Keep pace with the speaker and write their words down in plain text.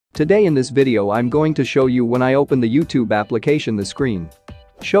Today in this video I'm going to show you when I open the YouTube application the screen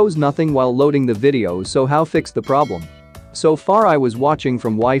shows nothing while loading the video, so how fix the problem. So far I was watching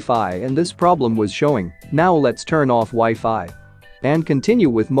from Wi-Fi and this problem was showing. Now let's turn off Wi-Fi and continue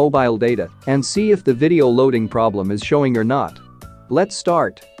with mobile data and see if the video loading problem is showing or not. Let's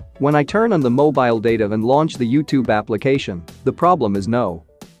start. When I turn on the mobile data and launch the YouTube application, the problem is no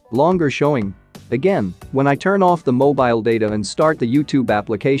longer showing. Again, when I turn off the mobile data and start the YouTube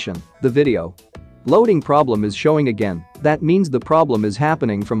application, the video loading problem is showing again. That means the problem is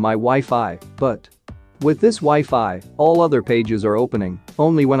happening from my Wi-Fi, but with this Wi-Fi, all other pages are opening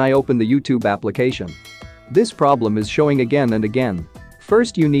only when I open the YouTube application. This problem is showing again and again.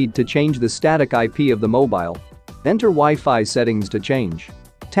 First you need to change the static IP of the mobile. Enter Wi-Fi settings to change.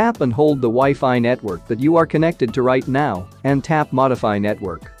 Tap and hold the Wi-Fi network that you are connected to right now and tap Modify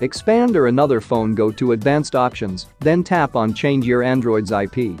Network. Expand or another phone, go to Advanced Options, then tap on Change your Android's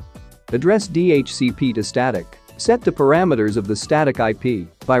IP address DHCP to static. Set the parameters of the static IP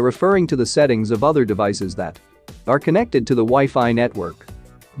by referring to the settings of other devices that are connected to the Wi-Fi network.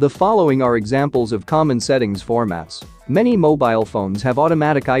 The following are examples of common settings formats. Many mobile phones have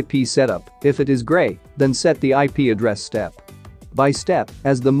automatic IP setup. If it is gray, then set the IP address step by step,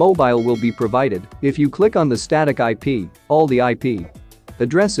 as the mobile will be provided. If you click on the static IP, all the IP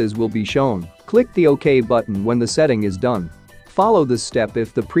addresses will be shown. Click the OK button when the setting is done. Follow this step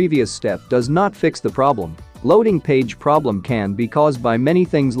if the previous step does not fix the problem. Loading page problem can be caused by many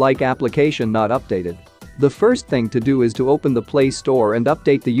things like application not updated. The first thing to do is to open the Play Store and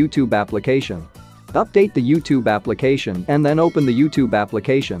update the YouTube application. Update the YouTube application and then open the YouTube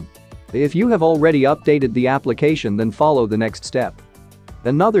application. If you have already updated the application, then follow the next step.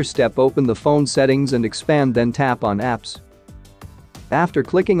 Another step, open the phone settings and expand, then tap on Apps. After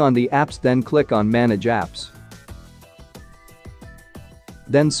clicking on the apps, then click on Manage Apps.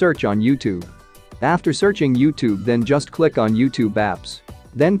 Then search on YouTube. After searching YouTube, then just click on YouTube Apps.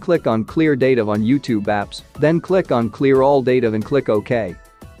 Then click on Clear Data on YouTube Apps, then click on Clear All Data and click OK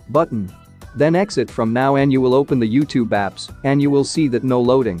button. Then exit from now and you will open the YouTube apps and you will see that no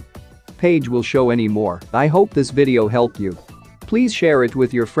loading page will show anymore. I hope this video helped you. Please share it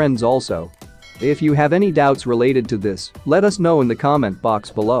with your friends also. If you have any doubts related to this, let us know in the comment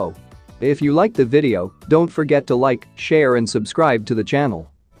box below. If you liked the video, don't forget to like, share and subscribe to the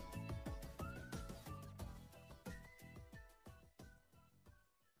channel.